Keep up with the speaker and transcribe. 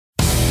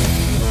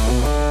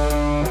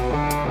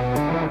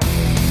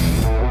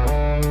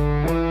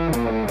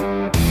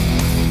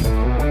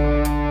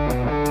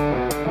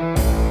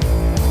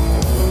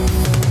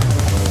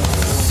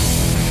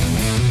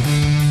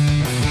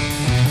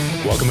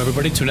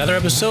everybody, to another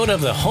episode of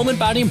the Home and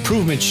Body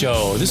Improvement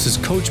Show. This is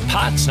Coach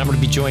Potts, and I'm going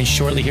to be joined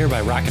shortly here by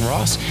Rockin'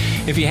 Ross.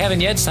 If you haven't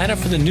yet, sign up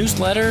for the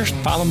newsletter.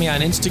 Follow me on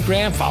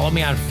Instagram. Follow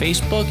me on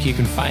Facebook. You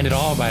can find it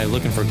all by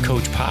looking for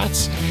Coach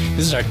Potts.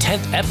 This is our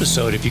 10th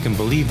episode, if you can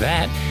believe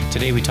that.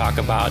 Today we talk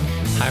about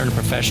hiring a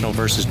professional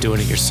versus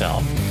doing it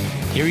yourself.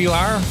 Here you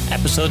are,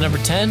 episode number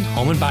 10,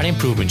 Home and Body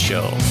Improvement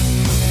Show.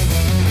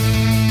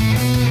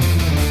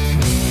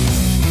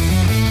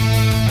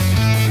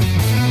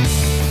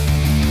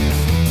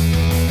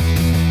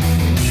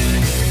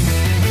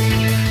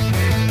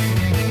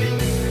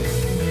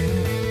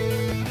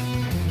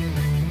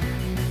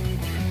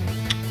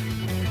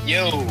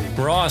 Yo.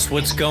 Ross,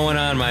 what's going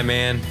on, my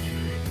man?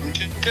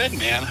 Good,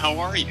 man. How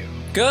are you?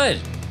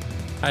 Good.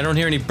 I don't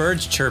hear any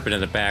birds chirping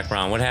in the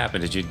background. What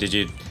happened? Did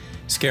you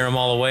scare them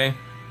all away?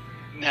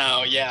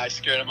 No, yeah, I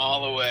scared them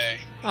all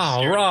away.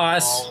 Oh,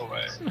 Ross. All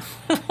away.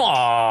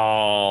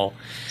 Oh.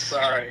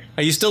 Sorry.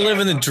 Are you still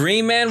living the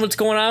dream, man? What's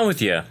going on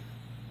with you?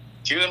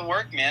 Doing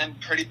work, man.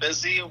 Pretty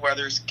busy.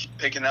 Weather's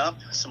picking up.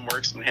 Some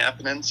work's been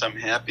happening, so I'm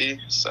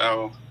happy.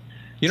 So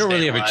you don't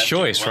really have a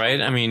choice, well.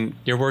 right? I mean,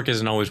 your work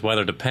isn't always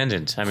weather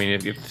dependent. I mean,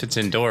 if it's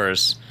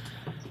indoors,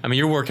 I mean,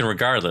 you're working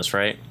regardless,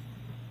 right?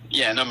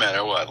 Yeah, no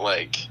matter what.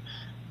 Like,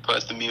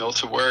 put the mule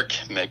to work,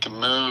 make a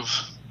move,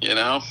 you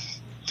know?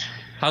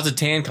 How's the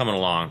tan coming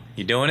along?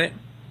 You doing it?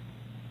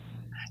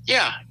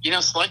 Yeah,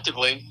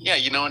 selectively. Yeah,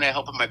 when I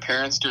help my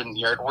parents doing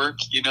yard work,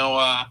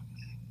 I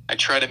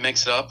try to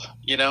mix it up,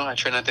 I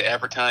try not to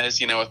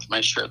advertise, with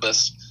my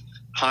shirtless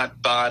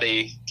hot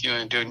body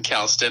doing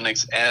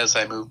calisthenics as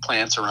I move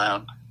plants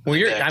around. Well,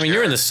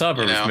 you're in the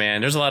suburbs,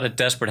 man. There's a lot of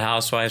desperate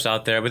housewives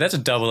out there, but that's a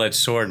double-edged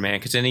sword, man,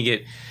 because then you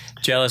get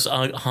jealous,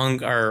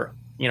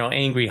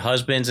 angry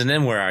husbands, and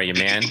then where are you,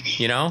 man?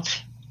 Yeah,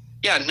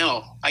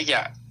 no.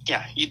 Yeah.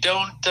 You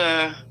don't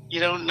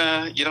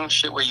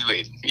shit where you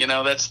eat.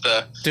 That's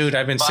the dude.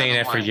 I've been saying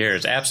that for line.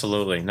 Years.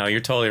 Absolutely. No, you're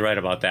totally right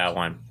about that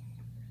one.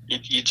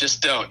 You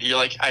just don't. You're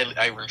like,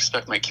 I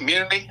respect my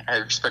community. I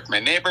respect my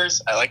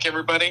neighbors. I like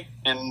everybody,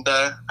 and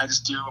I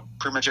just do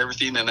pretty much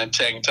everything in a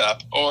tank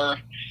top. Or,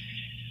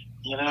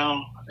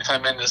 if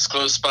I'm in this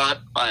closed spot,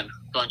 fine,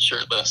 going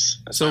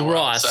shirtless. That's so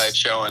Ross, outside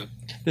showing.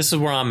 This is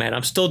where I'm at.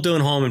 I'm still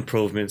doing home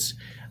improvements.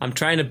 I'm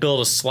trying to build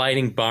a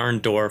sliding barn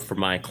door for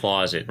my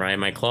closet, right?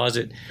 My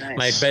closet, nice.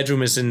 My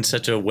bedroom is in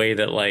such a way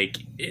that like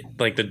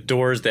the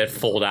doors that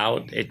fold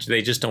out,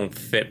 they just don't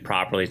fit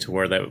properly to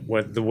where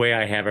the way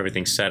I have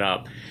everything set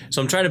up.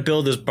 So I'm trying to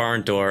build this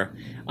barn door.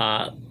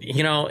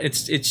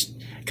 It's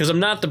because I'm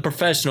not the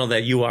professional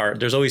that you are.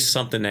 There's always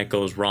something that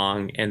goes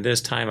wrong, and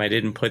this time I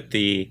didn't put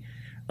the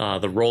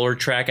roller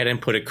track. I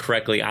didn't put it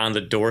correctly on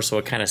the door, so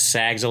it kind of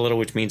sags a little,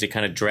 which means it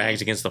kind of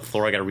drags against the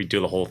floor. I got to redo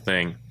the whole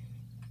thing.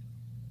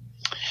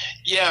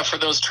 Yeah, for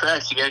those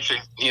tracks, you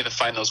actually need to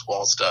find those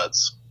wall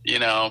studs.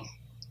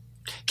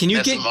 Can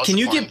you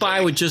get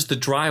by with just the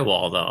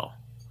drywall though?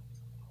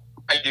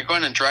 You're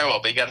going to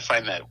drywall, but you got to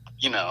find that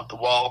the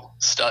wall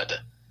stud.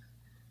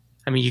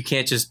 I mean, you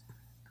can't just.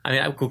 I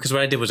mean, because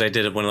what I did was I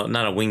did one of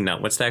not a wing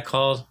nut. What's that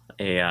called?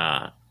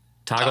 A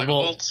toggle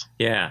bolt.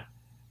 Yeah.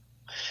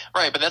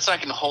 Right, but that's not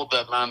going to hold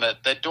the amount.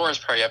 That door is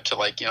probably up to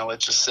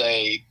let's just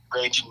say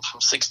ranging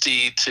from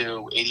 60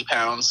 to 80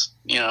 pounds.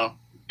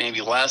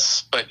 Maybe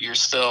less, but you're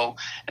still,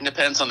 it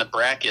depends on the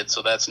bracket,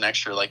 so that's an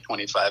extra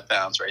 25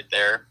 pounds right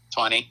there,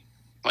 20.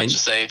 Let's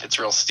just say if it's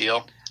real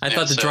steel. I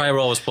thought the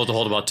drywall was supposed to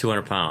hold about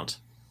 200 pounds.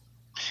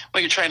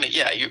 Well, you're trying to,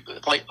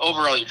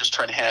 overall, you're just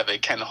trying to have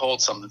it kind of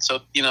hold something.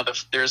 So,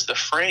 there's the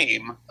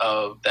frame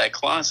of that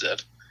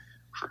closet.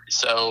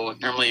 So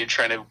normally you're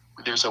trying to,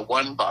 there's a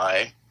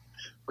 1x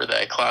where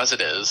that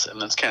closet is,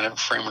 and that's kind of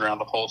framed around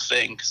the whole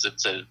thing because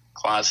it's a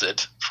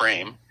closet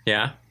frame.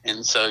 Yeah.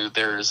 And so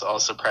there's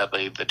also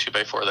probably the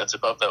 2x4 that's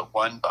above the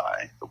 1x.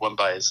 The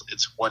 1x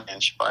it's 1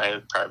 inch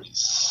by probably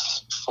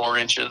 4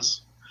 inches.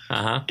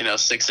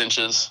 6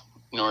 inches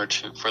in order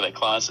for that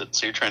closet.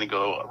 So you're trying to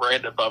go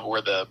right above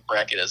where the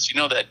bracket is.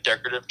 That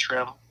decorative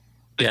trim,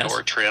 the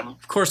door trim.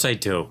 Of course I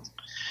do.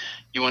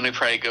 You want to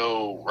probably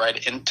go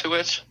right into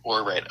it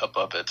or right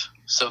above it.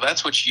 So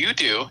that's what you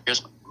do.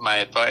 Here's my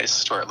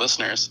advice to our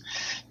listeners.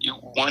 You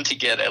want to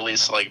get at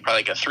least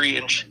probably a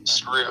 3-inch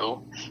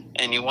screw,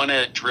 and you want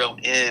to drill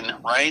in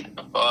right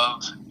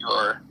above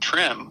your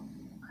trim,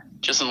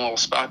 just in a little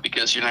spot,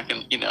 because you're not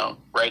going to,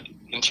 right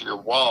into your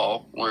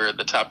wall where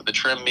the top of the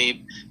trim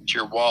meet to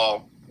your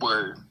wall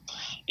and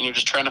you're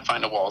just trying to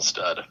find a wall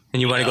stud.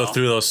 And you want to go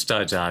through those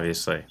studs,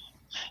 obviously.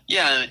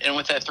 Yeah, and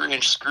with that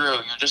 3-inch screw,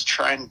 you're just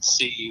trying to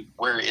see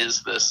where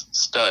is this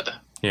stud.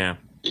 Yeah.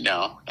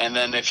 And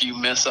then if you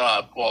mess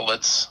up, well,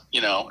 it's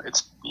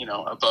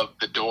above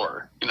the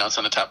door. It's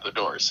on the top of the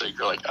door. So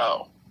you're like,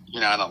 oh,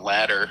 you're not on a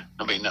ladder.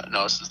 Nobody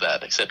notices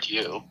that except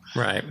you.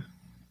 Right.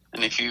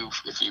 And if you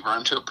run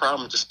into a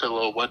problem, just put a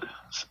little wood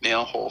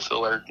nail hole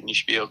filler, and you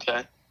should be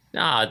okay.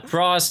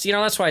 Ross,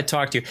 that's why I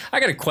talked to you. I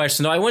got a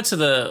question, though. I went to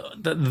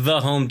the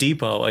Home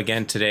Depot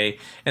again today,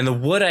 and the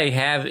wood I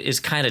have is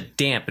kind of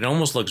damp. It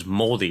almost looks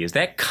moldy. Is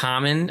that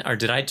common, or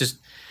did I just...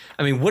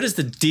 I mean, what is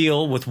the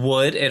deal with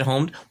wood at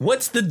home?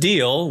 What's the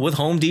deal with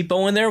Home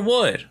Depot and their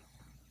wood?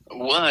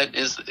 Wood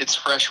it's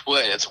fresh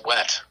wood. It's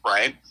wet,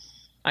 right?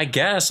 I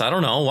guess. I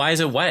don't know. Why is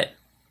it wet?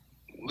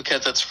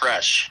 Because it's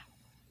fresh.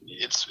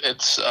 It's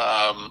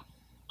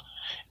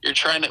you're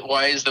trying to.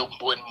 Why is the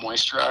wood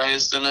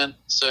moisturized in it?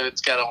 So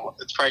it's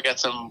probably got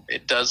some.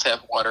 It does have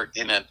water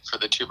in it for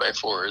the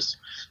 2x4s.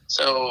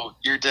 So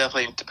you're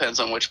definitely depends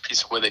on which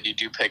piece of wood that you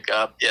do pick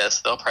up.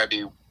 Yes, there'll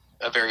probably be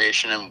a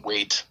variation in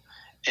weight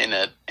in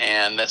it,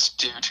 and that's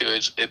due to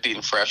it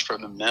being fresh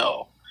from the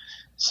mill.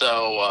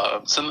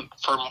 So,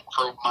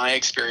 for my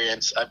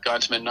experience, I've gone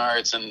to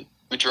Menards, and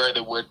majority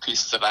of the wood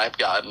pieces that I've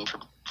gotten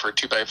for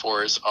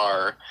 2x4s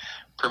are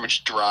pretty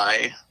much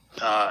dry.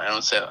 I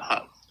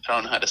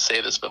don't know how to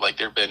say this, but like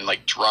they've been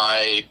like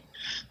dry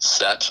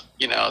set,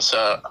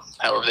 so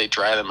however they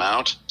dry them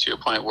out to a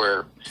point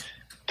where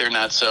they're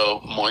not so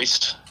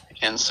moist.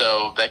 And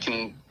so that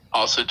can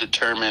also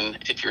determine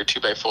if your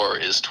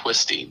 2x4 is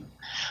twisting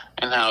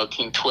and how it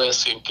can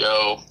twist and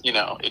go,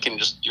 it can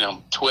just,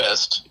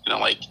 twist,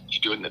 like you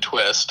do in the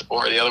twist,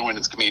 or the other one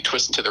is going to be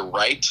twisting to the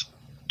right,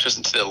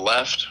 twisting to the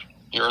left,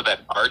 or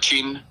that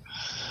arching.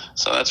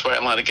 So that's why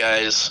a lot of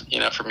guys,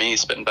 for me,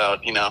 spend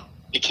about,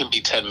 it can be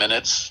 10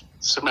 minutes,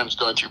 sometimes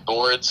going through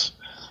boards,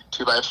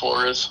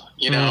 2x4s,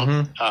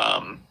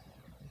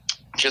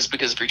 just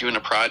because if you're doing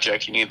a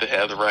project, you need to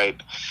have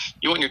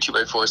you want your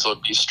 2x4s to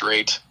be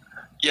straight.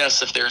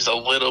 Yes, if there's a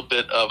little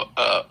bit of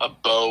a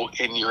bow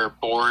in your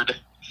board,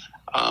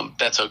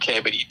 that's okay,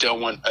 but you don't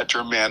want a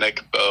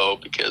dramatic bow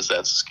because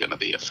that's going to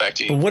be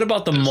affecting. But what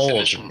about the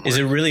mold? Is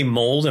it really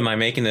mold? Am I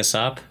making this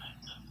up?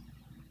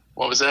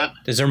 What was that?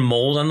 Is there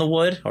mold on the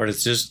wood, or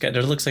it's just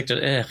there looks like is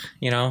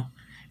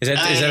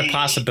that a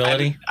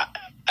possibility?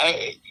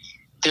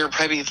 They're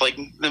probably like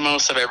the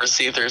most I've ever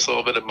seen. If there's a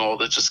little bit of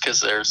mold, it's just because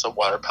there's a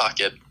water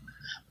pocket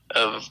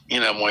of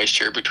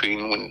moisture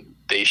between when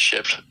they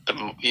shipped the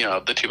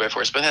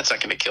 2x4s, but that's not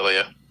going to kill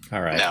you.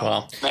 All right. No,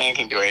 well, man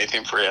can do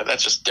anything for you.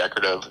 That's just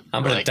decorative.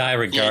 I'm going to die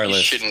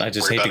regardless. I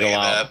just hate to go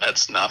out.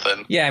 That's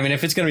nothing. Yeah, I mean,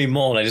 if it's going to be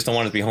mold, I just don't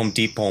want it to be Home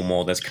Depot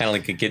mold. That's kind of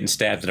like getting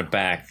stabbed in the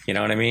back. You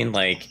know what I mean?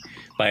 Like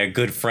by a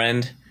good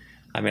friend.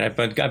 I mean, I've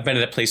been to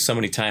that place so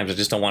many times. I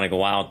just don't want to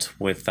go out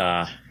with,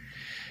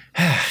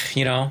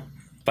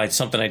 by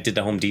something I did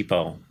to Home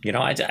Depot.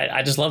 I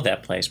just love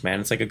that place, man.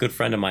 It's like a good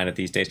friend of mine at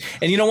these days.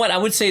 And you know what? I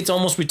would say it's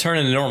almost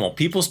returning to normal.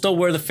 People still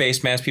wear the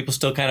face mask. People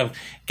still kind of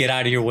get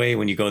out of your way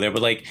when you go there.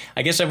 But like,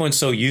 I guess everyone's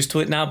so used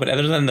to it now. But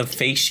other than the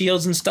face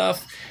shields and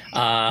stuff,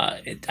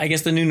 I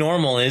guess the new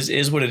normal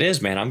is what it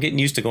is, man. I'm getting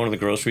used to going to the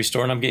grocery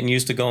store, and I'm getting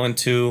used to going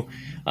to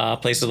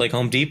places like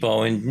Home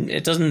Depot. And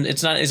it's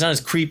not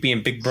as creepy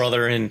and Big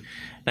Brother in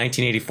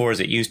 1984 as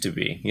it used to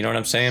be. You know what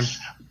I'm saying?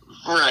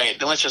 Right.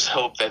 Then let's just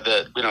hope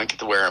that we don't get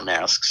to wear our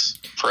masks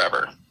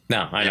forever.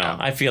 No, I know.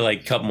 I feel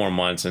like a couple more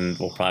months and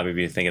we'll probably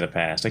be a thing of the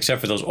past,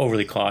 except for those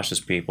overly cautious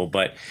people.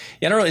 But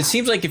I don't know. It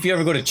seems like if you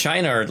ever go to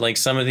China or like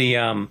some of the,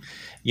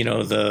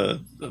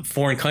 the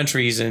foreign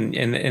countries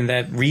in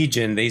that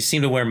region, they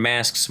seem to wear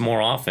masks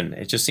more often.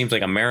 It just seems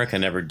like America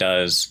never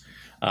does,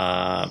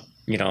 But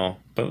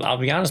I'll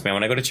be honest, man,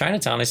 when I go to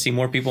Chinatown, I see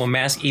more people in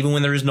masks even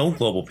when there is no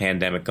global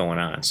pandemic going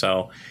on.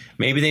 So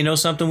maybe they know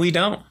something we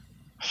don't.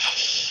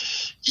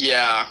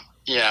 Yeah.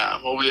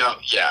 Well, we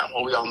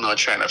all know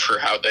China for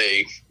how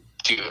they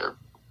do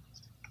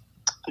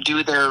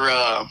their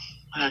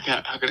how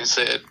can I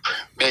say it,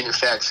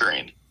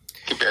 manufacturing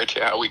compared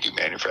to how we do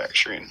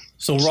manufacturing.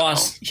 So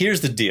Ross, here's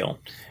the deal.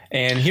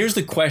 And here's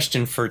the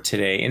question for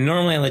today. And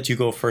normally I let you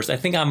go first. I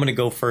think I'm going to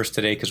go first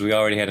today because we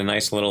already had a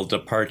nice little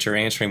departure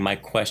answering my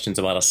questions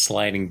about a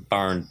sliding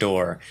barn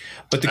door.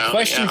 But the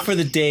question for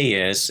the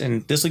day is,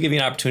 and this will give you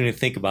an opportunity to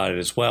think about it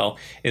as well,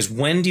 is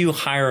when do you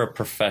hire a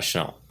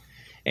professional?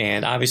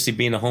 And obviously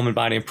being the Home and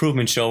Body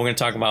Improvement Show, we're going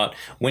to talk about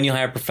when you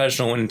hire a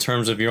professional in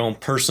terms of your own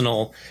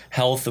personal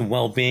health and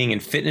well-being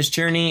and fitness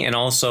journey. And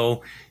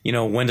also,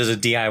 when does a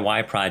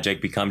DIY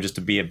project become just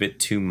to be a bit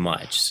too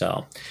much?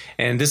 So,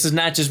 and this is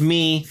not just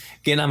me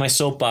getting on my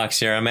soapbox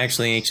here. I'm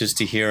actually anxious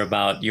to hear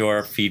about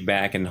your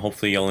feedback, and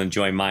hopefully you'll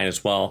enjoy mine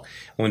as well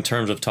in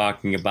terms of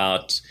talking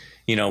about,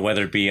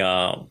 whether it be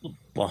a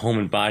Home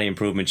and Body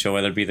Improvement Show,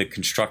 whether it be the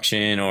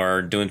construction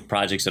or doing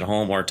projects at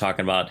home or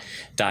talking about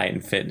diet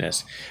and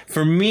fitness.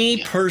 For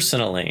me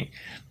personally,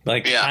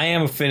 I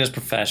am a fitness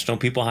professional.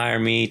 People hire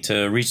me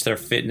to reach their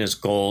fitness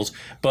goals,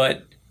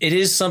 but it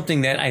is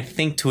something that I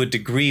think to a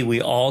degree we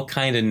all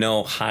kind of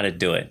know how to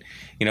do it.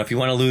 If you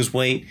want to lose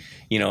weight,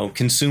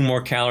 consume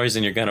more calories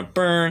than you're going to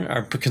burn,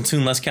 or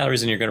consume less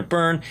calories than you're going to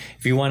burn.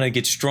 If you want to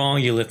get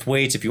strong, you lift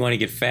weights. If you want to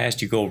get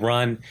fast, you go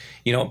run.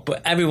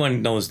 But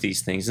everyone knows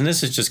these things, and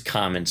this is just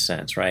common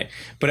sense, right?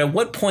 But at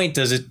what point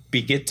does it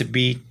get to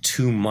be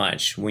too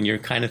much when you're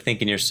kind of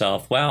thinking to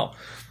yourself, well,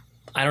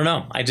 I don't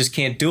know, I just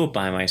can't do it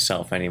by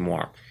myself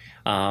anymore?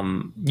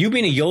 You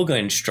being a yoga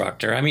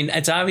instructor, I mean,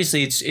 it's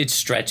obviously it's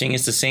stretching.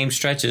 It's the same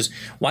stretches.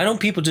 Why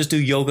don't people just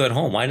do yoga at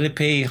home? Why do they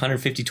pay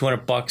 $150,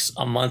 $200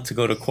 a month to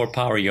go to Core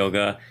Power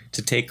Yoga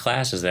to take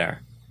classes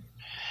there?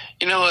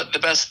 You know what? The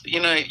best, you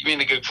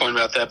made a good point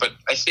about that, but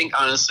I think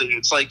honestly,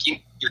 it's like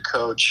your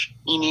coach.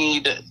 You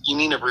need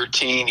a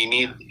routine.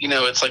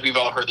 It's like we've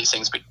all heard these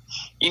things, but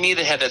you need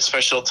to have that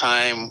special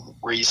time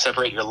where you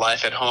separate your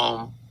life at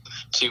home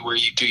to where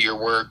you do your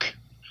work.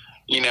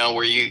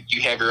 Where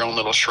you have your own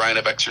little shrine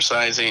of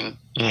exercising,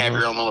 you have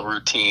your own little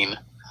routine,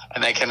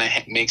 and that kind of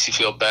makes you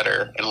feel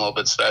better and a little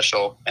bit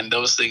special. And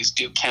those things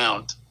do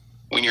count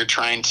when you're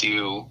trying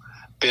to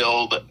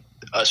build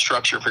a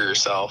structure for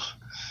yourself.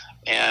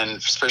 And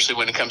especially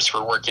when it comes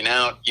to working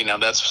out,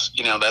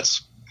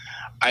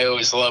 I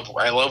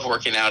love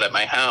working out at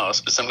my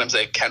house, but sometimes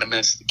I kind of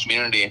miss the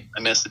community. I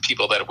miss the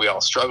people that we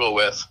all struggle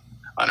with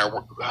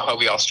how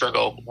we all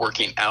struggle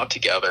working out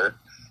together.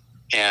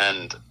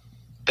 And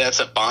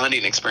that's a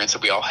bonding experience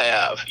that we all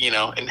have,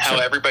 and how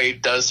everybody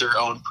does their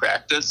own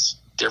practice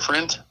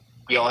different.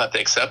 We all have to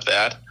accept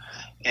that.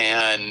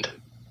 And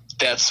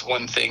that's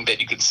one thing that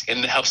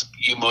and it helps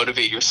you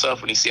motivate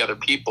yourself when you see other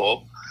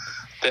people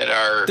that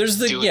are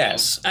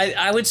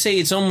I would say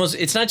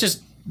it's not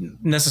just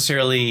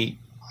necessarily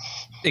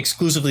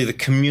exclusively the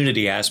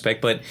community aspect,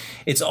 but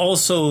it's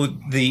also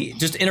the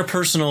just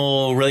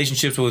interpersonal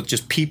relationships with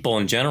just people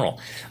in general.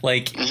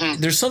 Like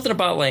there's something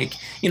about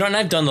and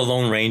I've done the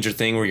Lone Ranger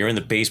thing where you're in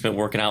the basement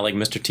working out like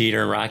Mr.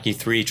 Teeter and Rocky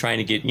 3, trying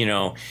to get,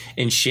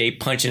 in shape,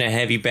 punching a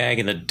heavy bag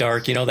in the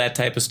dark, that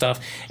type of stuff.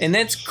 And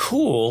that's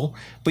cool,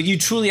 but you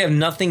truly have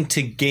nothing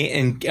to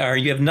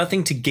you have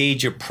nothing to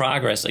gauge your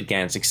progress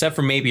against, except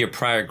for maybe your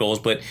prior goals.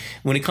 But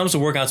when it comes to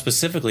workout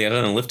specifically,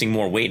 other than lifting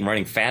more weight and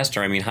running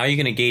faster, how are you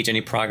going to gauge any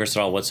progress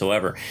at all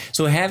whatsoever?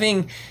 So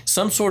having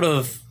some sort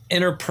of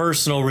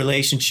interpersonal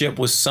relationship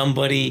with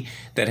somebody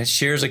that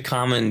shares a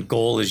common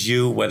goal as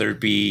you, whether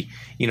it be,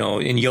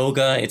 in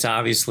yoga, it's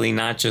obviously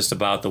not just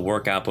about the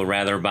workout, but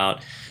rather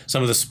about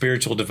some of the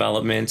spiritual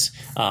development,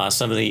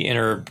 some of the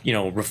inner,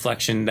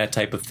 reflection, that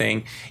type of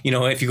thing.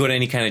 If you go to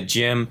any kind of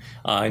gym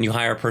and you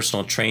hire a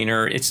personal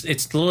trainer,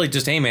 it's literally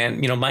just, hey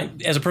man,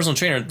 as a personal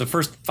trainer, the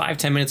first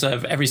 5-10 minutes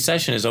of every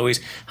session is always,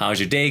 how's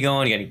your day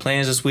going? You got any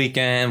plans this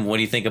weekend? What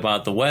do you think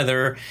about the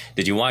weather?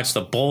 Did you watch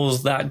the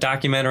Bulls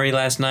documentary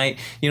last night?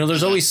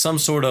 There's always some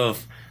sort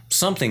of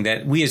something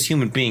that we as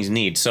human beings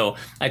need. So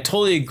I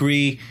totally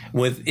agree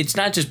with, it's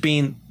not just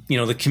being,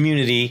 the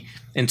community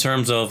in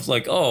terms of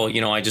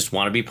I just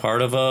want to be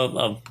part of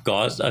a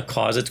cause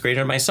that's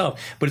greater than myself.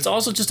 But it's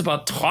also just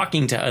about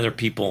talking to other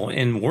people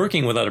and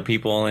working with other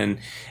people and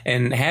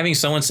having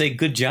someone say,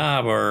 good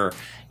job, or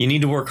you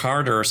need to work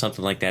harder or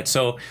something like that.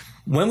 So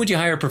when would you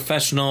hire a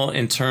professional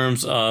in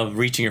terms of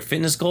reaching your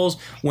fitness goals?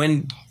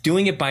 When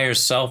doing it by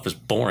yourself is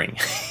boring,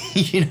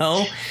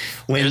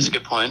 That's a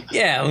good point.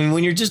 Yeah,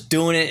 when you're just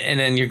doing it and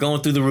then you're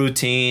going through the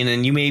routine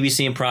and you may be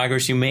seeing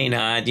progress, you may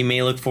not. You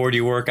may look forward to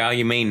your workout,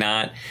 you may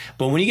not.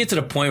 But when you get to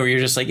the point where you're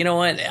just like, you know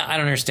what, I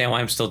don't understand why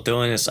I'm still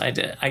doing this.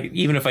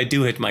 Even if I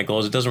do hit my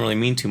goals, it doesn't really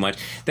mean too much.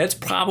 That's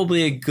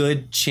probably a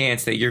good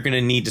chance that you're going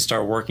to need to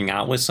start working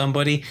out with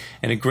somebody.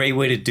 And a great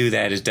way to do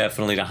that is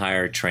definitely to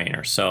hire a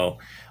trainer. So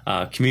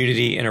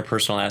community,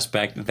 interpersonal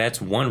aspect,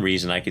 that's one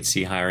reason I could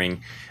see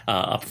hiring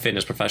a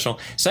fitness professional.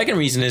 Second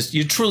reason is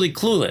you're truly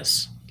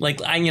clueless.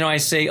 I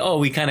say,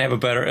 we kind of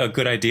have a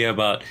good idea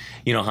about,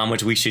 how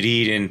much we should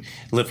eat and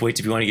lift weights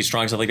if you want to get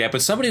strong, stuff like that.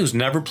 But somebody who's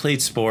never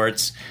played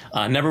sports,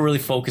 never really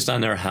focused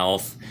on their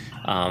health,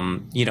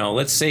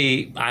 let's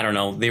say, I don't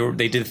know,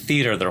 they did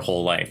theater their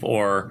whole life,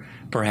 or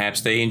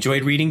perhaps they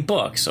enjoyed reading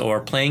books or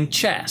playing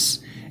chess.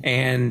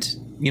 And,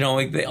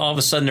 all of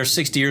a sudden they're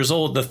 60 years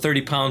old, they're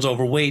 30 pounds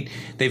overweight.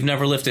 They've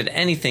never lifted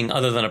anything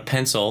other than a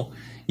pencil,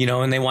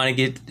 and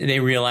they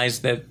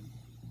realize that,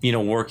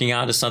 working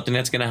out is something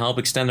that's going to help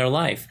extend their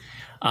life.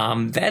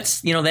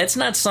 That's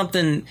not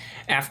something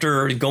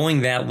after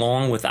going that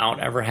long without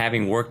ever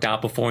having worked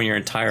out before in your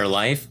entire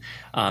life.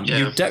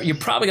 You're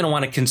probably going to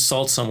want to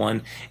consult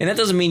someone, and that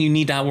doesn't mean you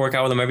need to work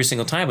out with them every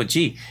single time, but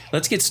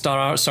let's get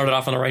started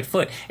off on the right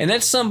foot. And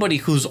that's somebody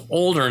who's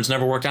older and's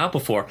never worked out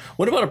before.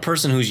 What about a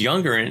person who's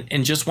younger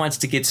and just wants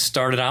to get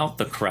started out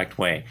the correct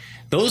way?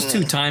 Those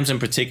two times in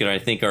particular, I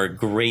think, are a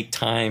great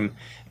time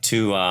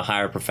to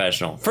hire a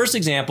professional. First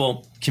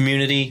example,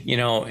 community,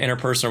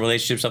 interpersonal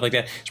relationships, stuff like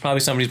that. It's probably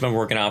somebody who's been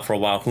working out for a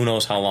while. Who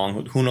knows how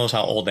long, who knows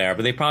how old they are,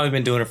 but they've probably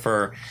been doing it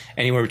for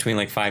anywhere between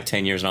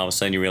 5-10 years, and all of a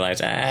sudden you realize,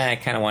 I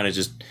kind of want to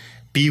just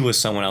be with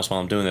someone else while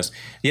I'm doing this.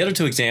 The other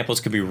two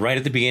examples could be right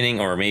at the beginning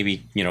or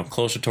maybe,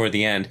 closer toward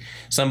the end.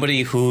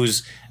 Somebody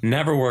who's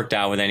never worked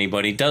out with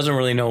anybody, doesn't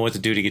really know what to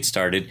do to get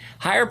started.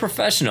 Hire a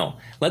professional.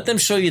 Let them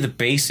show you the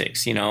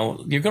basics. You're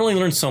going to only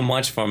learn so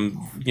much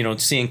from,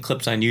 seeing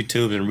clips on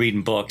YouTube and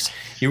reading books.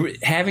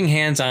 Having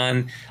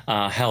hands-on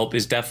help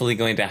is definitely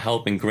going to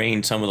help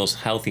ingrain some of those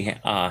healthy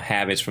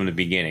habits from the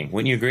beginning.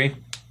 Wouldn't you agree?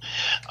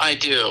 I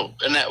do,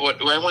 and that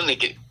what I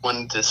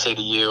wanted to say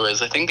to you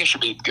is I think there should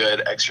be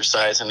good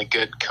exercise and a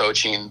good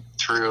coaching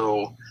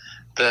through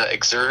the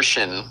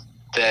exertion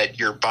that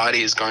your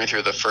body is going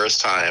through the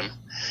first time,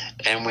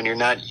 and when you're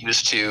not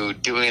used to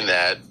doing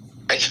that,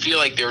 I feel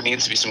like there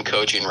needs to be some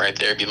coaching right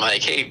there, being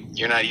like, hey,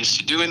 you're not used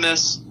to doing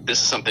this.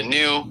 this is something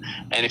new.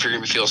 And if you're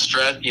going to feel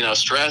stress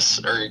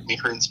or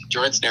incurring some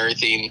joints and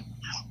everything,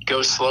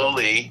 go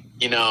slowly,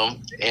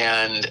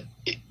 and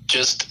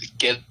just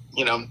get,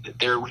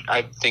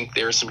 I think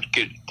there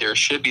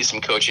should be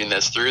some coaching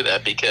that's through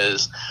that,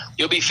 because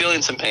you'll be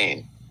feeling some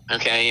pain.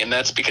 Okay. And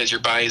that's because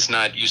your body's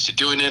not used to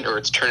doing it, or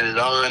it's turning it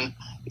on.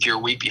 If you're a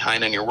week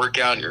behind on your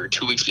workout, you're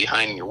 2 weeks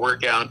behind in your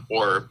workout,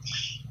 or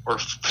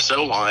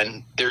so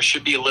on, there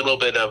should be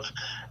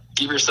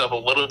give yourself a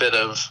little bit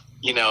of,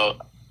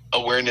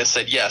 awareness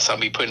that, yes, I'll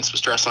be putting some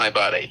stress on my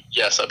body.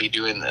 Yes, I'll be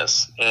doing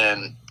this,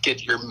 and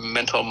get your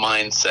mental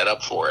mind set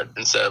up for it,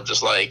 instead of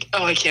just like,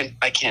 oh, I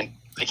can't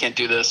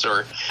do this,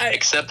 or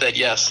accept that,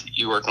 yes,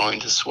 you are going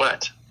to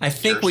sweat. I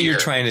think what you're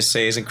trying to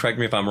say is, and correct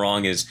me if I'm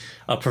wrong, is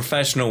a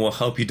professional will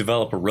help you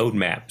develop a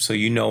roadmap so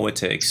you know what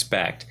to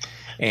expect.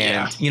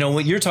 And,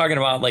 what you're talking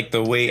about, like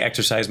the way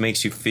exercise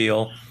makes you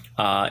feel,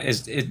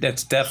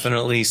 that's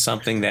definitely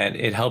something that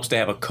it helps to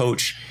have a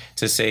coach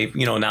to say,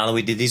 now that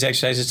we did these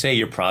exercises today,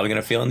 you're probably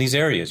going to feel in these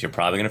areas. You're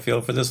probably going to feel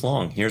it for this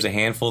long. Here's a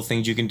handful of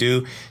things you can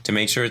do to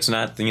make sure it's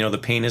not, the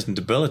pain isn't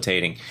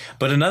debilitating.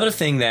 But another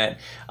thing that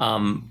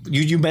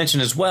you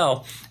mentioned as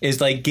well is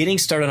like getting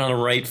started on the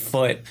right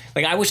foot.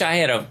 Like, I wish I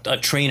had a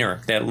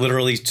trainer that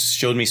literally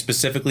showed me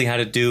specifically how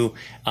to do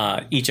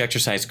each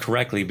exercise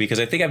correctly, because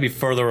I think I'd be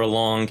further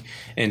along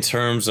in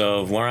terms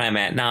of where I'm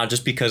at now,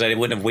 just because I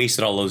wouldn't have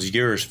wasted all those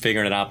years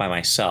figuring it out by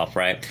myself,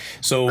 right?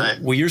 So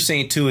what you're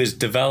saying too is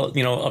develop,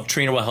 a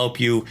trainer will help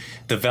you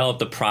develop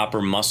the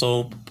proper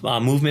muscle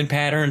movement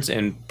patterns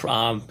and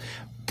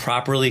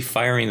properly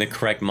firing the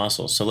correct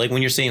muscles. So like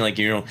when you're saying like,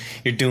 you're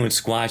doing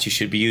squats, you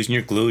should be using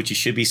your glutes, you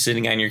should be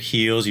sitting on your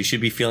heels, you should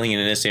be feeling it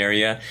in this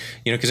area,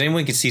 because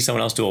anyone can see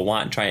someone else do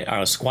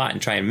a squat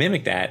and try and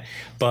mimic that.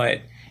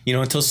 But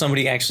until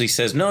somebody actually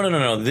says,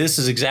 no, this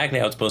is exactly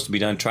how it's supposed to be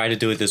done, try to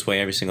do it this way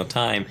every single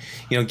time,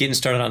 getting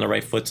started on the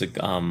right foot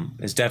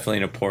is definitely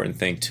an important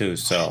thing too.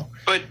 So,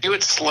 but do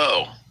it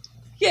slow.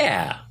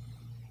 Yeah.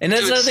 And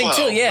that's another thing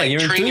too. Yeah. Like, you're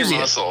train enthusiastic. your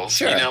muscles.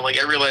 Sure.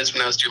 I realized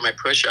when I was doing my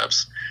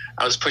push-ups,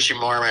 I was pushing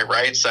more on my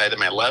right side than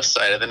my left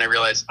side. And then I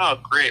realized, oh,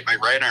 great, my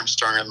right arm's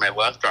stronger than my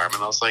left arm.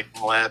 And I was like,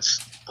 well,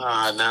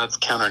 now it's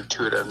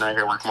counterintuitive. Now I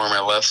got to work more on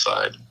my left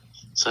side.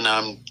 So now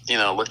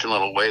I'm, lifting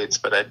little weights.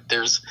 But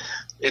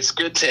it's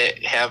good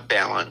to have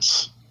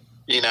balance,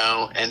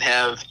 and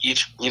have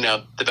each,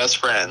 the best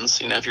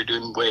friends. If you're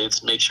doing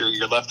weights, make sure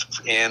your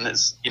left hand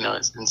is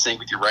in sync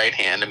with your right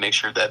hand, and make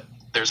sure that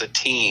there's a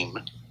team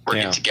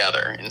working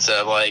together, instead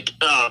of like,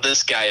 oh,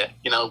 this guy,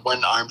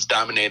 one arm's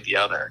dominate the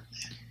other.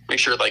 Make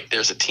sure like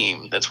there's a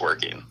team that's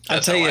working.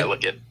 That's how I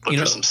look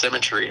for some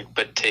symmetry,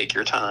 but take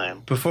your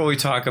time. Before we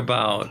talk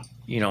about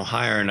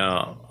hiring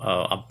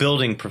a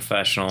building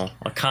professional,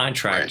 a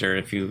contractor,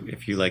 if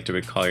you like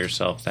to call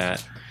yourself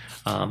that,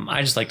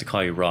 I just like to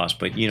call you Ross,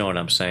 but you know what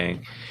I'm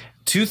saying.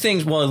 At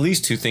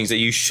least two things that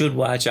you should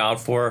watch out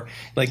for.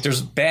 Like,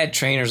 there's bad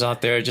trainers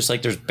out there, just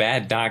like there's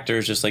bad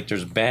doctors, just like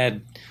there's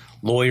bad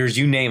lawyers,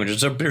 you name it.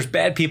 There's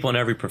bad people in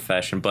every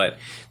profession, but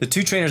the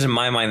two trainers in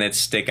my mind that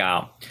stick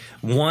out,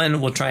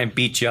 one will try and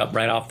beat you up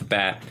right off the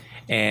bat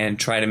and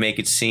try to make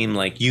it seem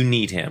like you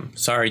need him.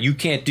 Sorry, you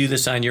can't do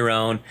this on your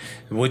own.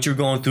 What you're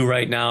going through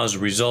right now is a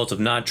result of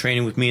not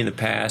training with me in the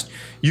past.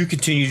 You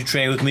continue to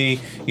train with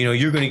me,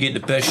 you're going to get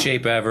in the best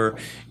shape ever.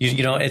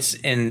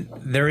 And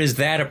there is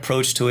that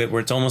approach to it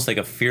where it's almost like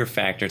a fear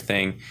factor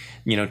thing.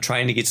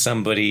 Trying to get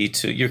somebody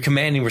you're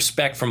commanding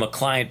respect from a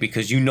client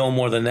because you know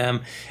more than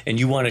them, and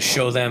you want to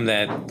show them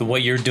that the way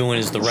you're doing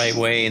is the right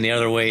way and the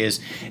other way is,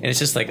 and it's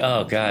just like,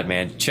 oh God,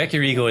 man, check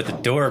your ego at the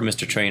door,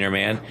 Mr. Trainer,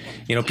 man.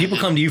 People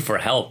come to you for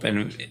help,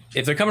 and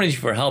if they're coming to you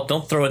for help,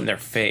 don't throw it in their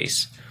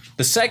face.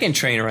 The second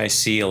trainer I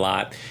see a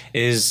lot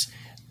is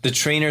the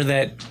trainer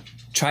that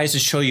tries to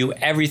show you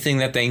everything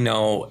that they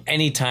know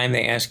anytime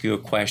they ask you a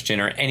question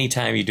or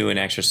anytime you do an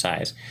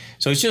exercise.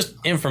 So it's just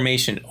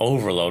information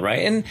overload, right?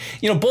 And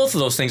both of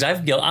those things,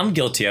 I'm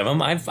guilty of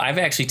them. I've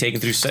actually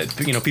taken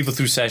through people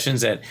through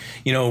sessions that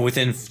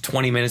within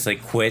 20 minutes they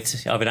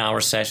quit of an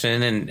hour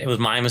session, and it was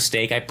my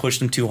mistake. I pushed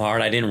them too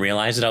hard. I didn't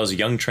realize it. I was a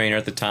young trainer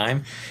at the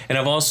time, and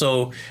I've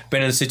also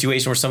been in a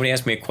situation where somebody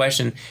asked me a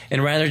question,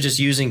 and rather just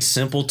using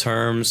simple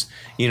terms,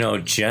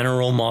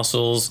 general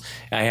muscles,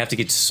 I have to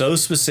get so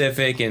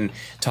specific and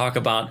talk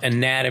about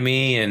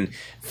anatomy and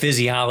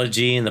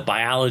physiology and the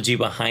biology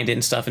behind it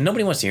and stuff, and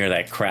nobody wants to hear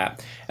that crap.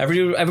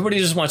 Everybody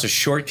just wants a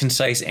short,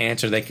 concise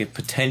answer they could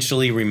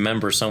potentially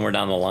remember somewhere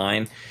down the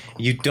line.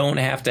 You don't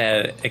have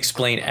to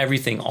explain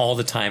everything all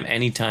the time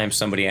anytime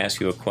somebody asks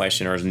you a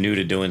question or is new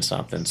to doing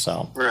something.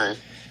 So right.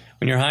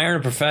 When you're hiring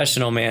a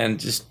professional, man,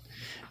 just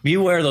be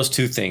aware of those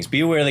two things. Be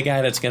aware of the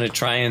guy that's going to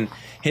try and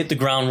hit the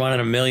ground running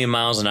a million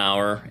miles an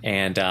hour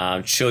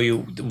and show you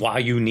why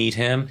you need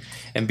him.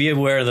 And be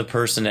aware of the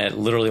person that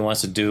literally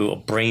wants to do a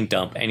brain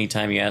dump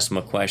anytime you ask them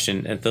a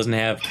question and doesn't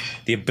have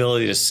the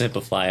ability to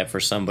simplify it for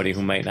somebody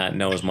who might not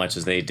know as much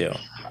as they do.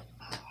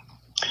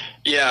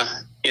 Yeah,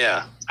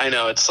 I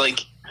know. It's like,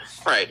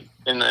 right,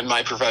 in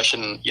my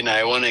profession,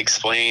 I want to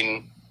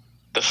explain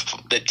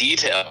the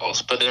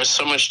details, but there's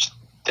so much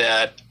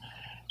that,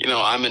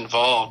 I'm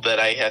involved, that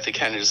I have to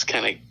kind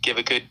of give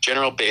a good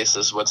general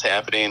basis of what's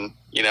happening,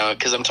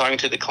 because I'm talking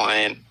to the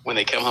client when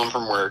they come home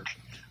from work.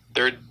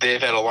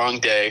 They've had a long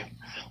day,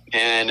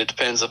 and it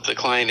depends if the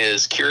client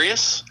is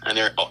curious and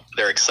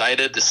they're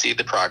excited to see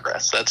the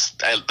progress.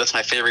 That's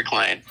my favorite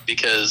client,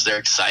 because they're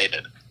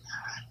excited,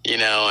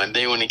 and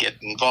they want to get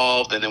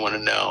involved and they want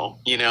to know,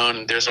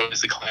 and there's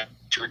always the client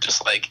who are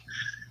just like,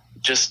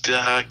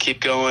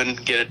 keep going,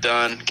 get it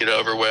done, get it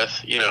over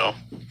with, Yeah,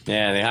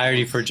 they hired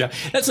you for a job.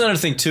 That's another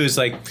thing too. Is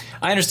like,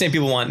 I understand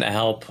people wanting to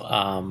help,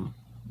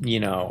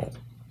 maybe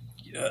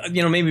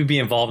be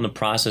involved in the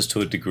process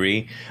to a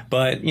degree,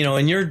 but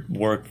in your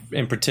work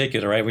in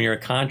particular, right? When you're a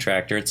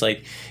contractor, it's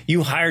like,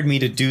 you hired me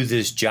to do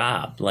this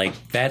job. Like,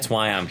 that's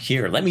why I'm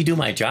here. Let me do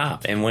my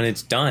job, and when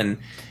it's done,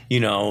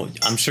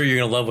 I'm sure you're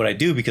gonna love what I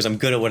do because I'm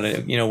good at what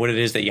it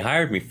is that you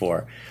hired me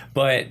for.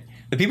 But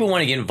the people who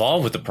want to get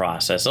involved with the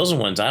process, those are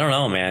ones, I don't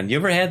know, man. You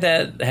ever had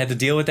to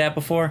deal with that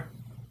before?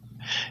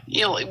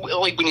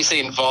 Like when you say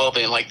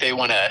involving, like they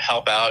want to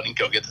help out and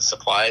go get the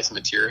supplies and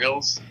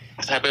materials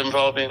type of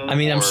involving. I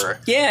mean,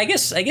 I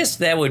guess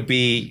that would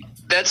be.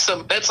 That's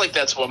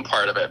one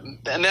part of it,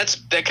 and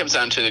that comes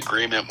down to the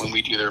agreement when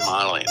we do their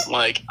modeling.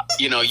 Like,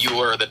 you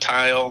order the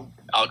tile,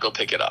 I'll go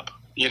pick it up.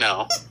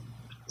 That's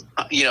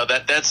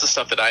the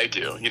stuff that I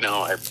do.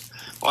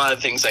 A lot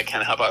of things that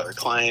kind of help out our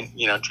client.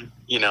 When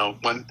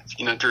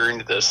during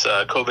this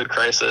COVID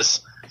crisis,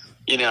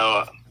 me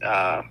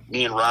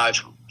and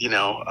Raj, we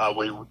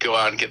would go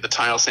out and get the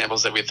tile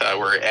samples that we thought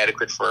were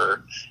adequate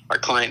for our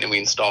client, and we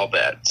installed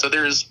that.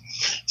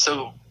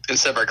 So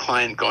instead of our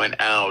client going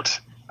out,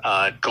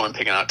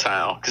 picking out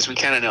tile, because we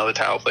kind of know the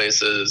tile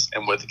places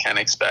and what they kind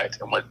of expect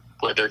and what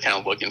they're kind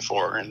of looking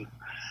for. And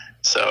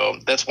so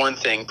that's one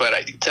thing, but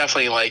I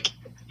definitely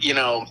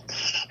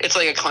it's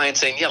like a client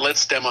saying, yeah,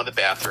 let's demo the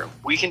bathroom.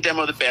 We can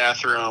demo the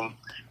bathroom,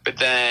 but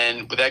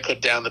then would that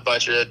cut down the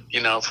budget,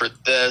 for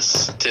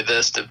this to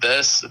this to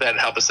this? That'd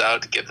help us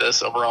out to get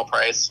this overall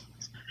price.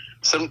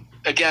 So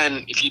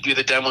again, if you do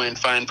the demo and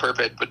fine,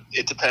 perfect, but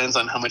it depends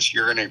on how much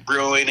you're going to be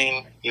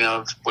ruining.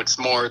 What's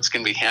more, it's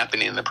going to be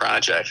happening in the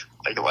project.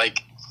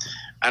 Like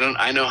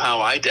I know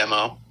how I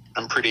demo.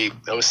 I'm pretty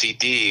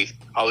OCD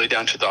all the way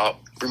down to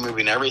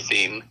removing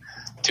everything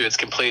to it's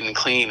complete and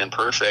clean and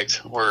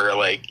perfect, where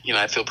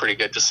I feel pretty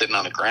good just sitting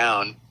on the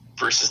ground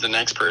versus the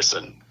next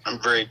person. I'm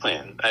very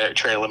clean. I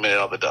try to eliminate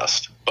all the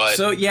dust. But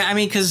so, yeah, I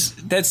mean, because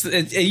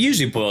it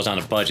usually boils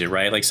down to budget,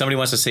 right? Like, somebody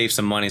wants to save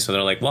some money, so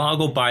they're like, well, I'll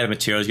go buy the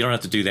materials. You don't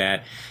have to do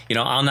that.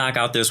 I'll knock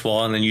out this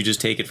wall, and then you just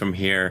take it from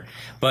here.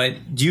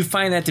 But do you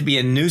find that to be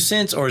a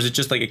nuisance, or is it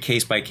just like a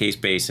case-by-case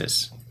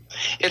basis?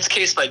 It's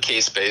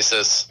case-by-case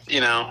basis.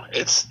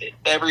 It's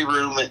every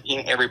room,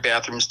 every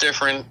bathroom's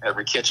different.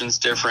 Every kitchen's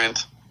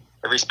different.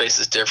 Every space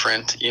is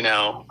different.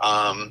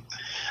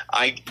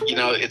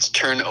 It's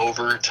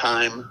turnover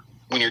time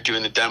when you're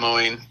doing the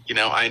demoing.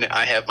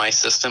 I have my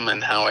system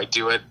and how I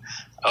do it.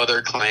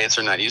 Other clients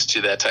are not used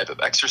to that type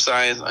of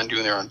exercise on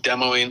doing their own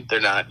demoing.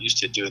 They're not used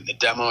to doing the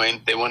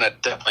demoing. They want to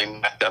definitely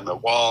knock down the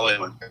wall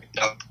and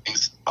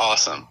things.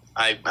 Awesome.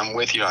 I'm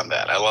with you on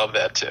that. I love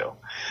that too.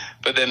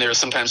 But then there's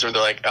sometimes where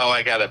they're like, oh,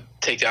 I got to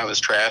take down this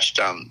trash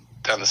down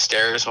the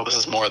stairs. Well, this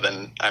is more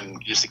than I'm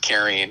used to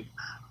carrying.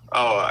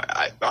 Oh,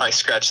 I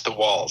scratched the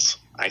walls.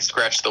 I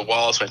scratched the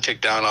walls when I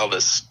took down all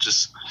this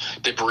just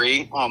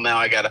debris. Well, now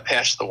I got to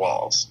patch the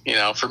walls.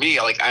 For me,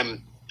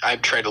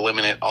 I've tried to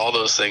eliminate all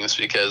those things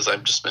because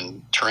I've just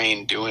been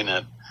trained doing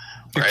it.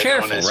 You're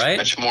careful, right?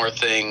 Much more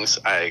things.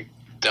 I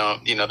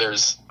don't.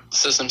 There's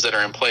systems that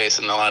are in place,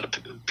 and a lot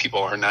of people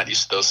are not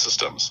used to those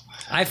systems.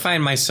 I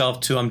find myself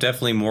too. I'm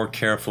definitely more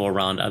careful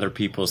around other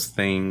people's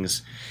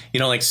things.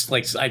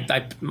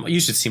 You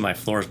should see my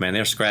floors, man.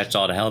 They're scratched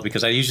all to hell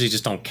because I usually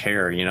just don't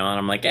care, and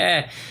I'm like,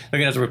 they're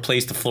gonna have to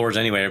replace the floors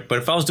anyway. But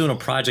if I was doing a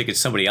project at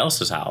somebody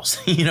else's house,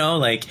 you don't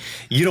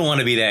want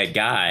to be that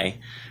guy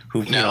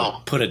who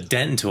put a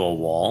dent into a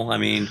wall. I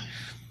mean,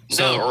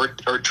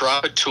 or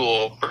drop a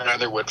tool on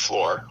their wood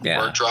floor,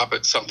 or drop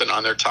something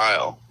on their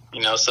tile.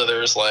 So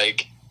there's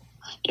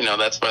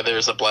that's why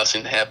there's a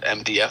blessing to have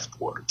MDF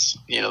boards.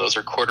 Those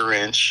are 1/4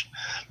 inch,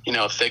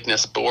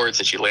 thickness boards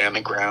that you lay on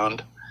the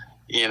ground.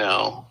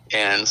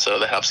 And so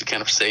that helps you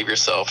kind of save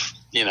yourself,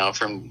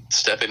 from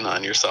stepping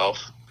on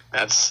yourself.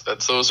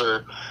 Those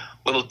are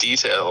little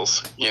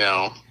details,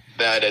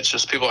 that it's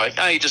just people like,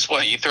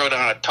 you throw it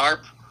on a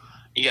tarp,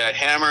 you got a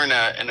hammer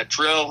and a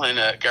drill and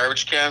a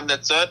garbage can.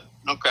 That's it.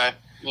 Okay.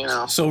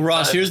 So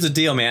Ross, here's the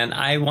deal, man.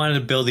 I wanted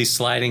to build these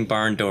sliding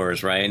barn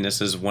doors, right? And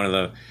this is one of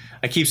the,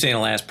 I keep saying the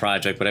last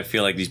project, but I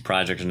feel like these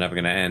projects are never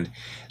going to end.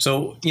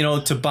 So,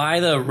 to buy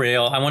the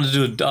rail, I want to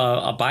do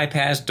a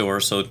bypass door.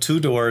 So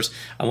 2 doors.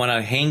 I want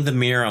to hang the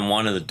mirror on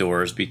one of the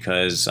doors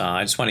because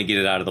I just want to get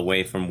it out of the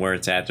way from where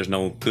it's at. There's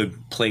no good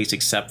place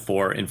except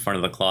for in front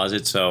of the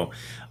closet. So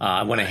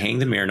I want to hang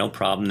the mirror, no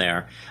problem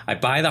there. I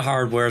buy the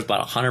hardware, it's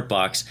about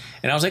 $100.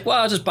 And I was like, well,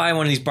 I'll just buy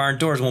one of these barn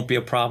doors. It won't be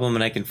a problem.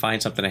 And I can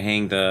find something to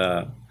hang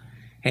the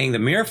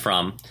mirror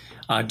from.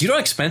 Do you know how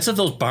expensive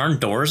those barn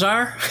doors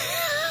are?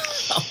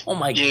 Oh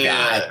my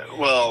God!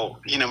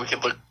 Well, we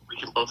can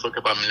can both look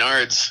up on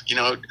Menards.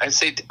 I'd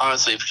say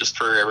honestly, just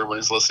for everyone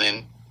who's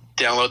listening,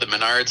 download the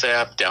Menards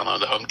app,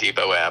 download the Home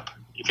Depot app.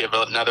 If you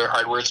have another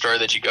hardware store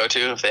that you go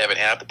to, if they have an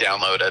app,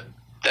 download it.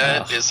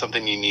 That is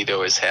something you need to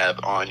always have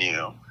on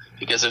you,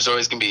 because there's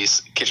always going to be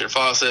kitchen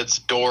faucets,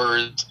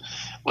 doors,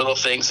 little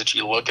things that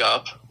you look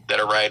up that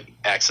are right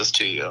access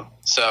to you.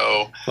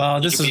 So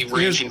you could be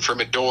ranging from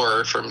a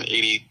door from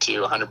 $80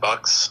 to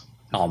 $100.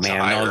 Oh man,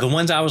 no! The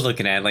ones I was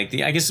looking at, I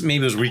guess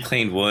maybe it was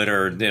reclaimed wood,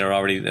 or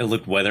it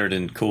looked weathered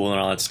and cool and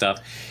all that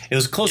stuff. It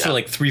was closer to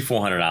like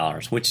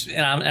 $300-400, which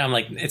and I'm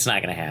like, it's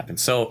not going to happen.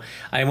 So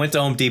I went to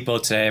Home Depot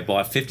today,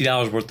 bought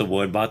 $50 worth of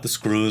wood, bought the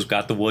screws,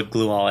 got the wood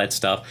glue, all that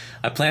stuff.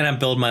 I plan on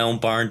building my own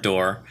barn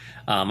door.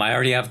 I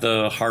already have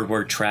the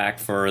hardware track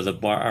for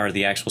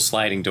the actual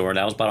sliding door.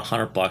 That was about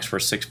 $100 for a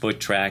 6-foot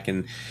track,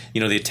 and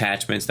the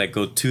attachments that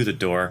go to the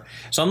door.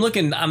 So I'm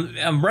looking.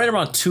 I'm right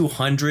around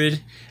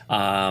 200.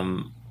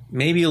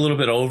 Maybe a little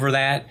bit over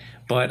that,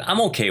 but I'm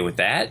okay with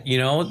that,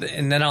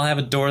 and then I'll have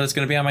a door that's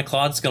going to be on my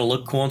closet. It's going to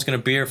look cool. And it's going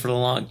to be here for the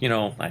long,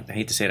 I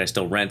hate to say it, I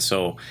still rent,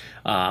 so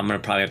I'm going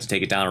to probably have to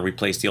take it down and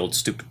replace the old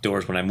stupid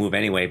doors when I move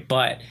anyway.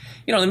 But,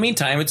 in the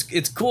meantime,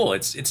 it's cool.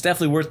 It's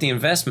definitely worth the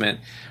investment.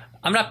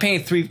 I'm not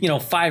paying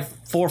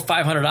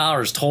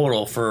 $500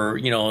 total for,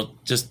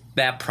 just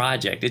that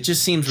project. It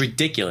just seems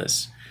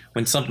ridiculous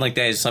when something like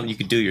that is something you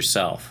could do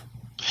yourself.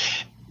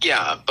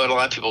 Yeah, but a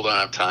lot of people don't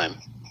have time.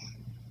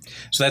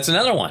 So that's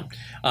another one.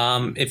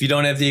 If you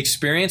don't have the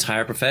experience,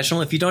 hire a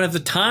professional. If you don't have the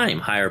time,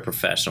 hire a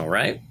professional,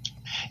 right?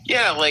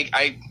 Yeah,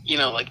 I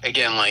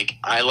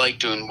like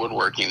doing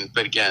woodworking,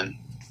 but again,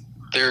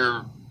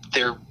 there's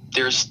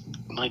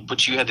like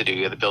what you had to do.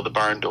 You had to build a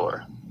barn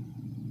door.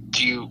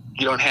 You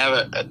don't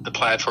have the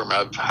platform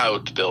of how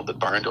to build the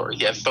barn door.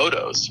 You have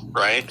photos,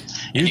 right?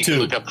 And you can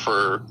look up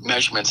for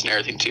measurements and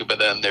everything too, but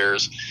then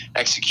there's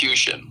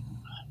execution,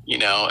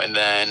 and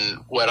then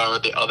what are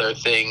the other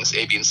things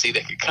A, B, and C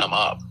that could come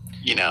up.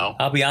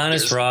 I'll be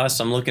honest, Ross.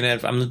 I'm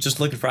just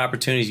looking for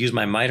opportunities to use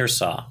my miter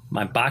saw,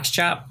 my box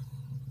chop.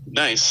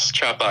 Nice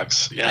chop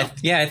box. Yeah.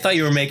 I thought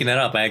you were making that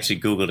up. I actually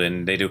Googled it,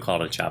 and they do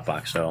call it a chop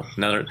box. So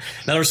another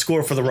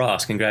score for the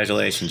Ross.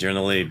 Congratulations, you're in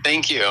the lead.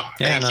 Thank you.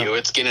 Thank you.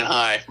 It's getting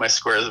high. My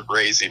score is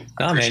raising.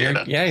 Oh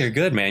man, you're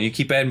good, man. You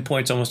keep adding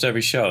points almost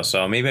every show.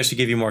 So maybe I should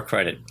give you more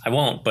credit. I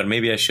won't, but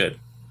maybe I should.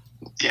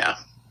 Yeah.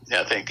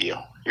 Thank you.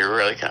 You're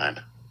really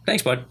kind.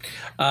 Thanks, bud.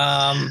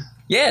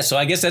 Yeah, so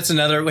I guess that's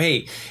another.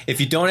 Hey,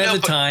 if you don't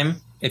have the time,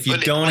 if you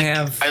don't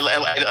have,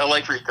 I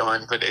like where you're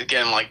going, but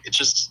again, it's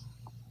just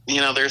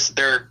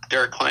there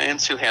are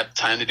clients who have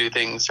time to do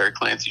things. There are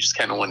clients who just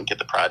kind of want to get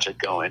the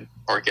project going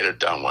or get it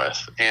done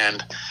with.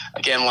 And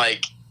again,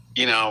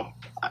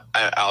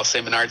 I'll say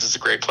Menards is a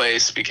great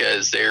place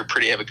because they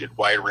have a good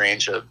wide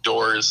range of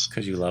doors.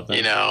 Because you love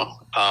them,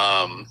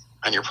 on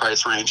your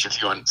price range.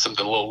 If you want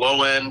something a little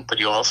low end, but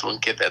you also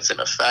want to get that same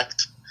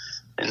effect,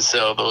 and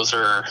so those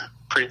are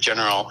pretty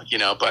general,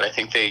 but I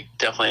think they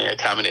definitely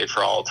accommodate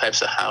for all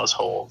types of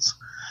households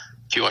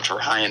if you want to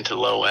high end to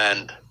low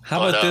end.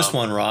 How about this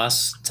one,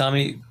 Ross? Tell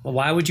me,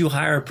 why would you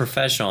hire a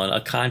professional,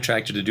 a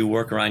contractor to do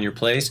work around your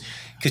place?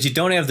 Because you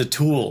don't have the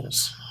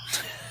tools.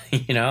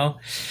 Man,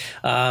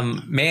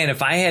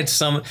 if I had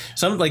some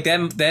like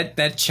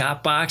that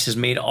chop box has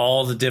made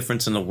all the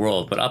difference in the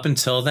world. But up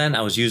until then,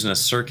 I was using a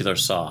circular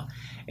saw,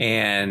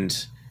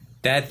 and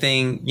that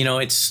thing,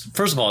 it's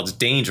first of all, it's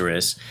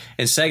dangerous.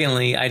 And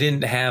secondly, I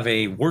didn't have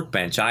a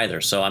workbench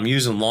either. So I'm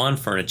using lawn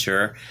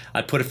furniture.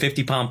 I put a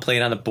 50-pound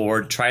plate on the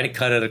board, try to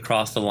cut it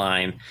across the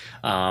line.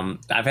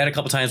 I've had a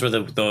couple times where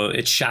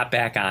it shot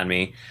back on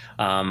me.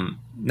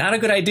 Not a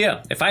good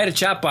idea. If I had a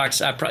chop box,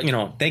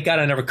 thank God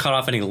I never cut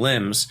off any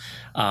limbs.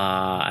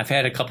 I've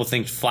had a couple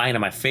things fly into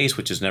my face,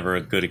 which is never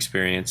a good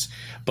experience.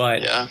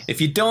 But if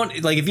you don't,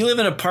 if you live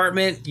in an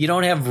apartment, you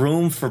don't have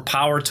room for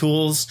power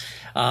tools.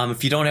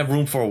 If you don't have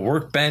room for a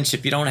workbench,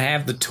 if you don't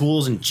have the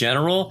tools in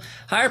general,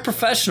 hire a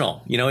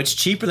professional. It's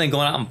cheaper than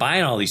going out and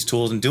buying all these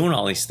tools and doing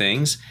all these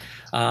things.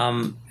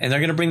 And they're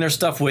going to bring their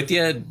stuff with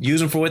you, use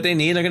them for what they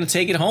need. They're going to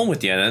take it home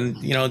with you. And,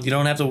 you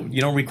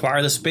don't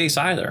require the space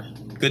either.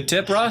 Good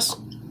tip, Ross?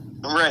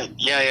 Right.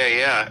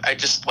 Yeah. I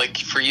just,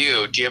 for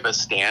you, do you have a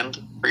stand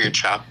for your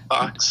chop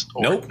box?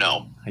 Nope.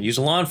 No. I use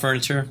lawn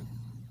furniture.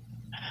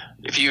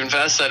 If you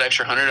invest that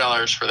extra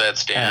 $100 for that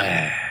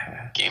stand,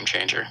 game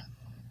changer.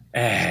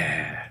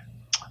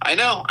 I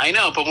know.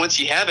 But once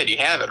you have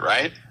it,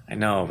 right? I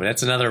know, but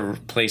that's another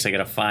place I got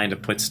to find to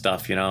put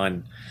stuff,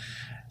 and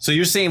so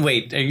you're saying,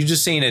 wait, are you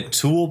just saying a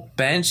tool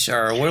bench,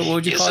 or what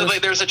would you call it? So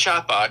there's a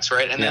chop box,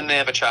 right? And then they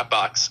have a chop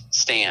box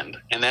stand,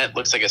 and that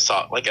looks like a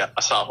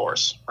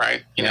sawhorse,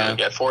 right? You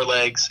got 4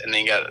 legs, and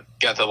then you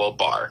got the little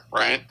bar,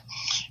 right?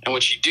 And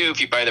what you do, if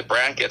you buy the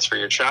brackets for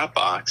your chop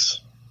box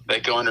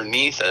that go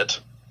underneath it,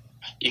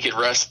 you could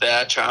rest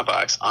that chop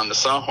box on the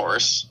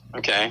sawhorse,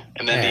 okay?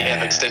 And then you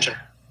have extension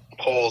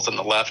poles on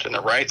the left and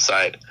the right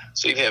side.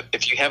 So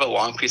if you have a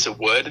long piece of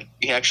wood,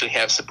 you actually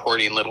have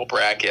supporting little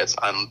brackets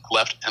on the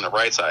left and the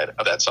right side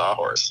of that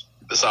sawhorse.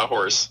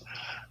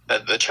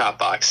 The chop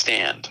box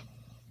stand.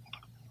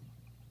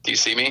 Do you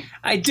see me?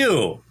 I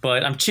do,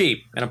 but I'm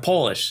cheap and I'm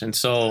Polish, and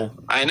so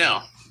I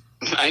know.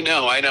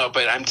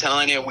 But I'm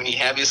telling you, when you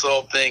have these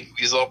little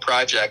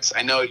projects,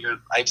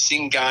 I've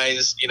seen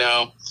guys,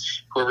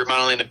 who are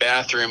remodeling a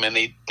bathroom and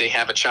they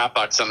have a chop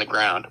box on the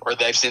ground, or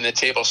they've seen the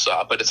table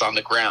saw, but it's on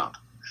the ground.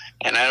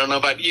 And I don't know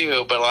about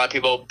you, but a lot of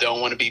people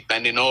don't want to be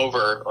bending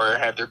over or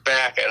have their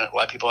back. A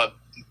lot of people have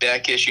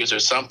back issues or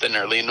something,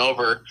 or leaning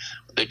over.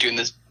 They're doing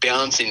this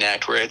balancing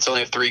act where it's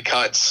only 3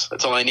 cuts.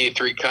 That's all I need,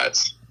 3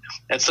 cuts.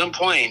 At some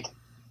point,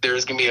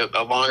 there's going to be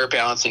a longer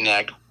balancing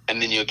act,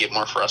 and then you'll get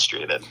more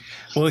frustrated.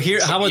 Well,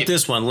 how about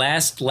this one?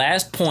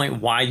 Last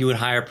point, why you would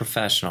hire a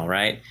professional,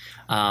 right?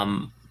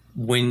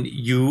 When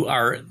you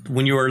are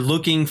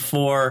looking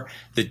for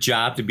the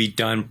job to be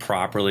done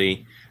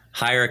properly,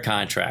 hire a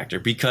contractor,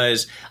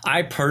 because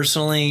I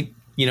personally,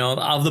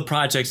 of the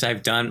projects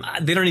I've done,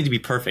 they don't need to be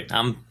perfect.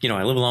 I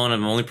live alone.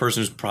 I'm the only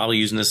person who's probably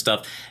using this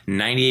stuff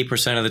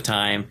 98% of the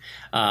time.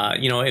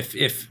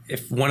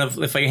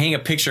 If I hang a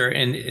picture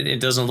and it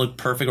doesn't look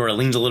perfect, or it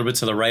leans a little bit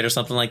to the right or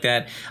something like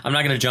that, I'm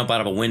not going to jump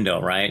out of a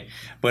window, right?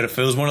 But if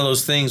it was one of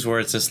those things where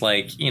it's just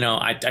like,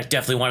 I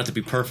definitely want it to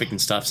be perfect and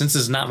stuff, since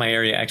this is not my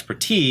area of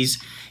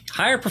expertise,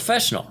 hire a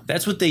professional.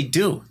 That's what they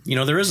do.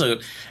 There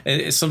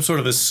is some sort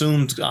of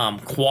assumed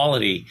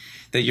quality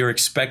that you're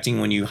expecting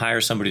when you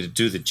hire somebody to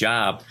do the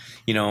job.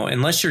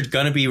 Unless you're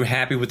going to be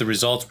happy with the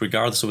results,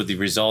 regardless of what the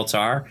results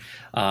are,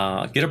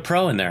 get a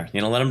pro in there.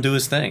 Let him do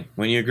his thing.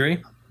 Wouldn't you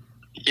agree?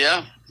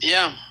 Yeah.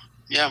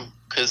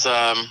 Because,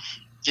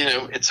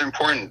 it's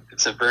important.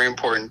 It's very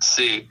important to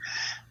see.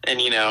 And,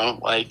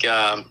 my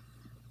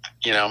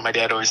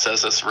dad always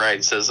says this, right?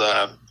 He says,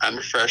 I'm a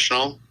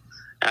professional.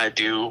 I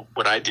do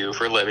what I do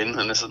for a living,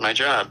 and this is my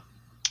job.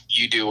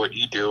 You do what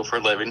you do for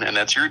a living, and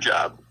that's your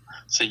job.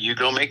 So you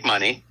go make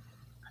money,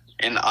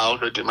 and I'll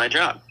go do my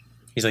job.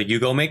 He's like, you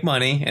go make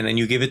money, and then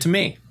you give it to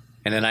me,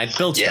 and then I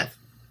build stuff.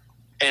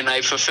 And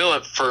I fulfill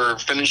it for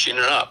finishing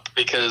it up,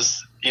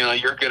 because,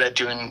 you're good at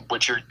doing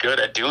what you're good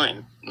at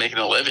doing, making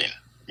a living.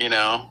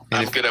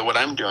 I'm good at what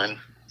I'm doing,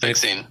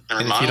 fixing and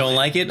remodeling. And if you don't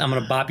like it, I'm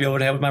going to bop you over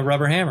the head with my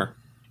rubber hammer.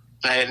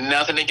 I had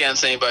nothing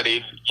against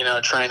anybody,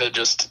 trying to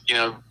just,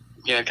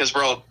 because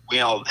we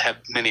all have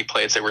many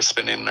plates that we're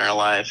spinning in our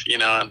life,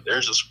 and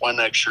there's just one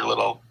extra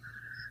little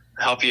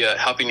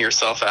helping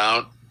yourself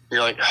out.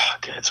 You're like, oh,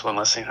 okay, it's one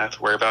less thing I have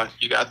to worry about.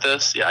 You got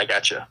this? Yeah, I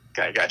got you.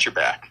 I got your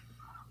back.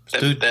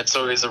 That's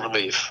always a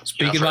relief.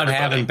 Speaking about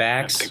having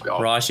backs,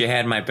 Ross, you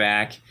had my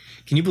back.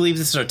 Can you believe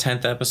this is our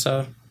 10th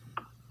episode?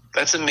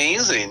 That's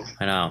amazing.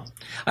 I know.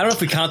 I don't know if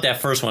we count that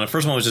first one. The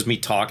first one was just me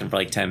talking for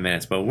like 10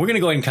 minutes, but we're going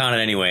to go ahead and count it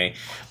anyway.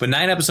 But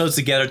 9 episodes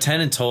together,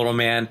 10 in total,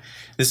 man.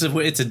 It's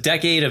a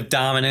decade of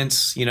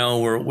dominance.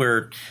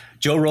 We're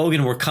Joe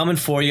Rogan. We're coming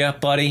for you,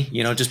 buddy.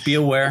 Just be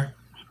aware.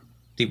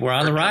 We're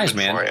on the rise,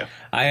 man.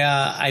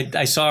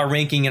 I saw a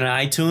ranking in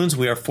iTunes.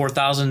 We are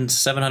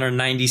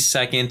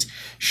 4,792nd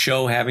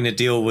show having to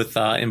deal with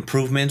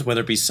improvement,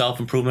 whether it be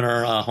self-improvement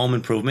or home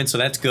improvement. So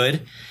that's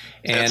good.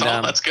 And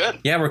that's good.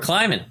 Yeah, we're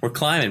climbing. We're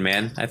climbing,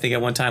 man. I think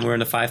at one time we were in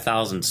the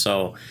 5,000.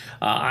 So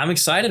I'm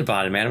excited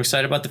about it, man. I'm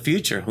excited about the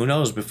future. Who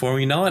knows? Before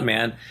we know it,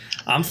 man,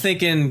 I'm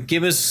thinking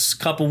give us a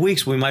couple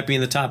weeks. We might be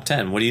in the top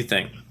 10. What do you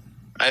think?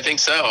 I think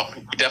so.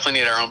 We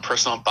definitely need our own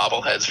personal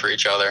bobbleheads for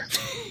each other.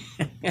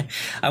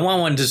 I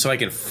want one just so I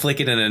can flick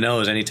it in the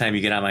nose anytime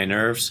you get on my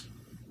nerves.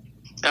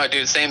 No,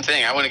 dude, same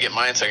thing. I want to get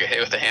mine so I can hit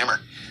with the hammer.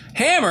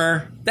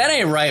 Hammer? That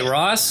ain't right,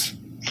 Ross.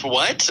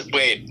 What?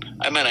 Wait,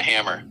 I meant a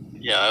hammer.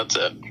 Yeah, that's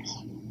it.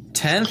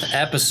 10th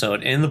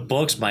episode in the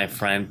books, my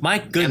friend. My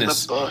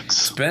goodness. In the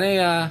books.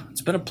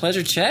 It's been a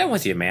pleasure chatting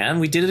with you, man.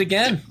 We did it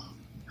again.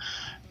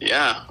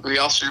 Yeah, we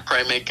also should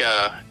probably make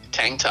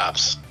tank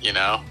tops,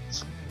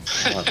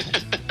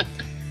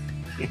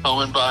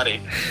 Home and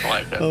body. I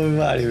like that. Home and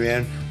body,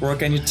 man.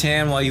 Work on your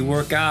tan while you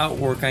work out.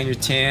 Work on your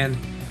tan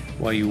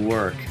while you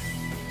work.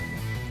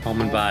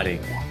 Home and body.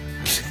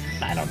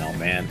 I don't know,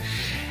 man.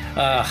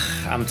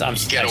 I'm you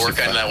gotta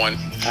work on that one.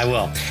 I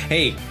will.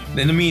 Hey,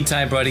 in the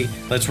meantime, buddy,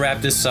 let's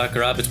wrap this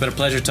sucker up. It's been a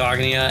pleasure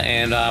talking to you.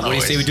 And what do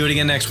you say we do it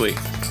again next week?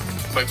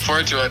 Look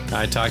forward to it. All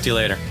right, talk to you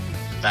later.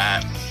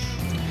 Bye.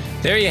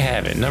 There you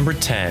have it, number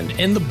 10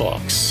 in the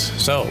books.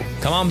 So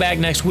come on back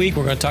next week.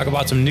 We're going to talk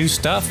about some new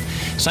stuff.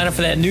 Sign up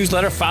for that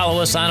newsletter. Follow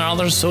us on all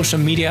those social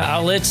media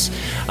outlets.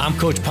 I'm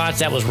Coach Potts.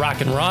 That was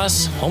Rockin'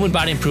 Ross, Home and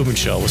Body Improvement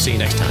Show. We'll see you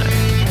next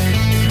time.